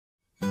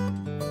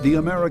The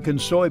American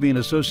Soybean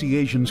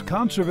Association's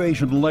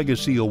Conservation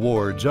Legacy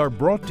Awards are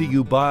brought to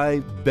you by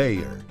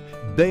Bayer.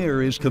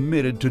 Bayer is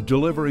committed to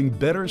delivering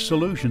better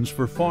solutions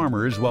for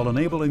farmers while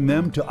enabling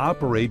them to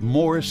operate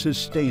more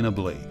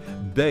sustainably.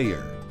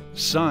 Bayer,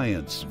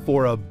 science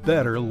for a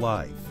better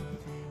life.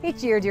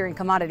 Each year during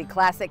Commodity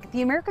Classic,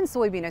 the American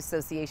Soybean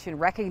Association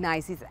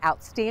recognizes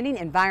outstanding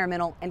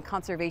environmental and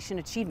conservation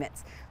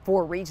achievements.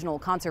 4 regional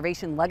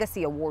Conservation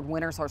Legacy Award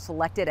winners are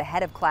selected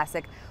ahead of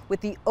Classic,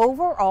 with the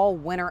overall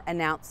winner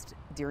announced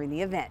during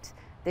the event.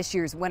 This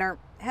year's winner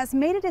has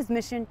made it his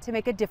mission to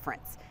make a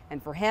difference,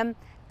 and for him,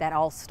 that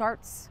all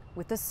starts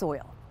with the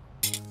soil.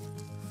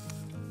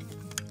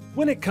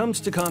 When it comes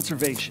to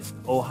conservation,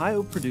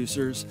 Ohio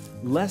producers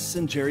Les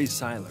and Jerry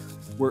Seiler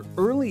were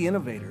early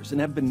innovators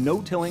and have been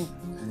no-tilling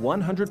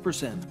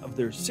 100% of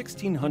their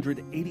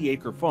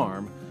 1,680-acre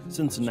farm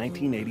since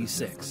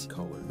 1986.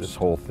 This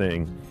whole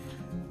thing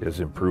is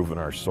improving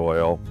our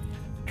soil,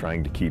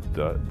 trying to keep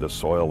the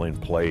soil in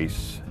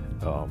place,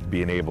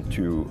 being able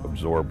to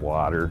absorb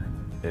water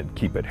and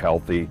keep it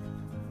healthy.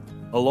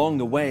 Along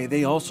the way,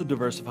 they also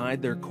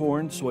diversified their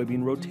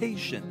corn-soybean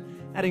rotation,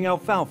 adding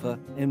alfalfa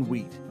and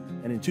wheat.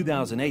 And in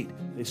 2008,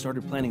 they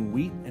started planting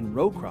wheat and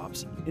row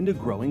crops into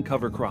growing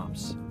cover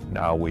crops.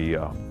 Now we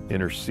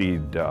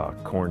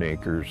interseed corn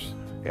acres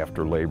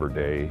after Labor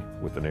Day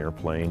with an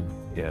airplane.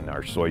 In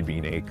our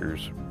soybean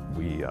acres,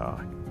 we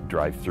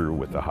drive through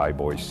with a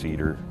high-boy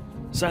seeder.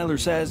 Seiler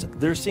says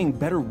they're seeing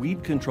better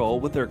weed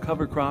control with their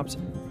cover crops,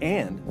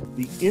 and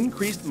the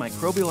increased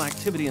microbial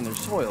activity in their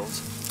soils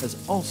has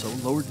also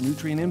lowered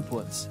nutrient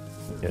inputs.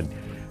 It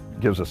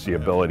gives us the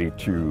ability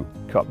to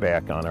cut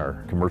back on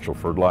our commercial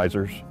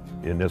fertilizers.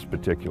 In this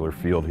particular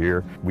field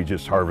here, we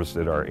just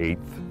harvested our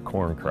 8th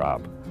corn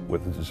crop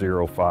with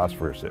 0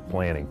 phosphorus at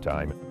planting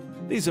time.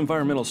 These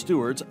environmental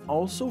stewards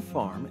also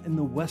farm in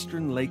the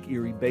western Lake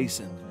Erie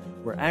Basin,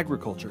 where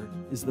agriculture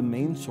is the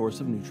main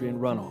source of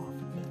nutrient runoff.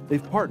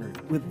 They've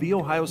partnered with The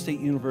Ohio State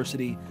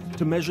University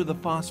to measure the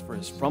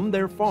phosphorus from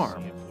their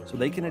farm so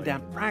they can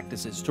adapt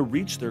practices to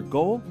reach their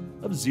goal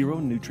of 0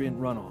 nutrient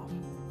runoff.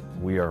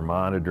 We are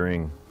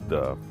monitoring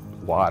the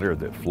water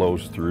that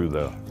flows through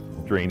the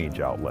drainage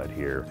outlet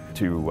here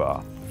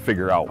to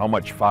figure out how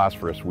much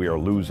phosphorus we are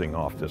losing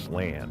off this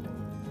land.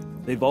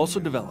 They've also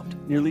developed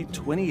nearly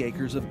 20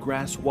 acres of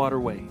grass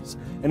waterways,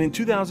 and in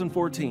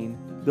 2014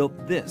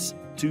 built this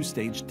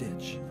 2-stage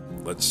ditch.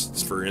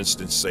 Let's, for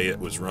instance, say it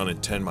was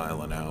running 10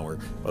 miles an hour.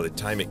 By the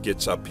time it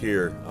gets up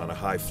here on a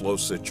high flow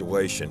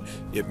situation,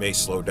 it may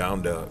slow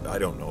down to, I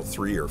don't know,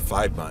 3 or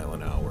 5 miles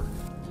an hour.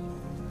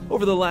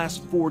 Over the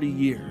last 40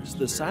 years,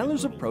 the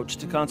Seiler's approach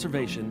to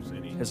conservation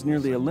has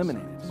nearly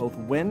eliminated both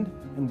wind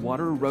and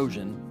water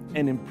erosion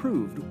and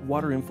improved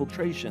water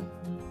infiltration.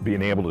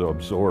 Being able to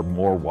absorb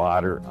more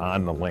water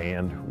on the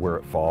land where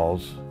it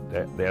falls,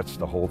 that's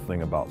the whole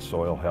thing about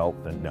soil health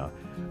and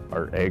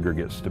our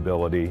aggregate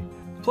stability.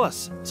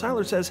 Plus,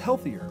 Seiler says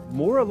healthier,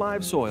 more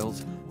alive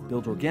soils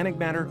build organic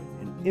matter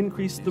and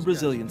increase the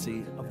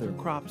resiliency of their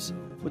crops,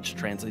 which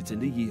translates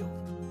into yield.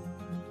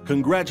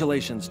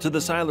 Congratulations to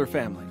the Seiler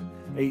family,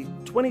 a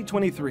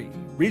 2023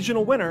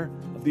 regional winner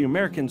of the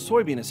American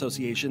Soybean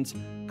Association's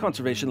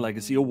Conservation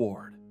Legacy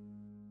Award.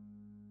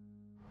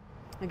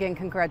 Again,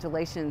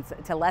 congratulations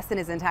to Les and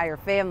his entire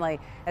family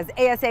as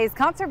ASA's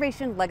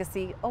Conservation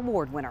Legacy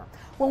Award winner.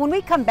 Well, when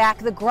we come back,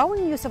 the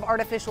growing use of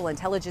artificial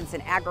intelligence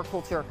in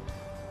agriculture,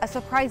 a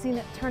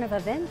surprising turn of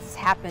events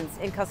happens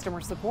in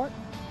customer support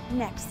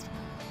next.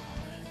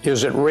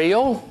 Is it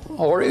real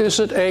or is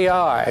it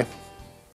AI?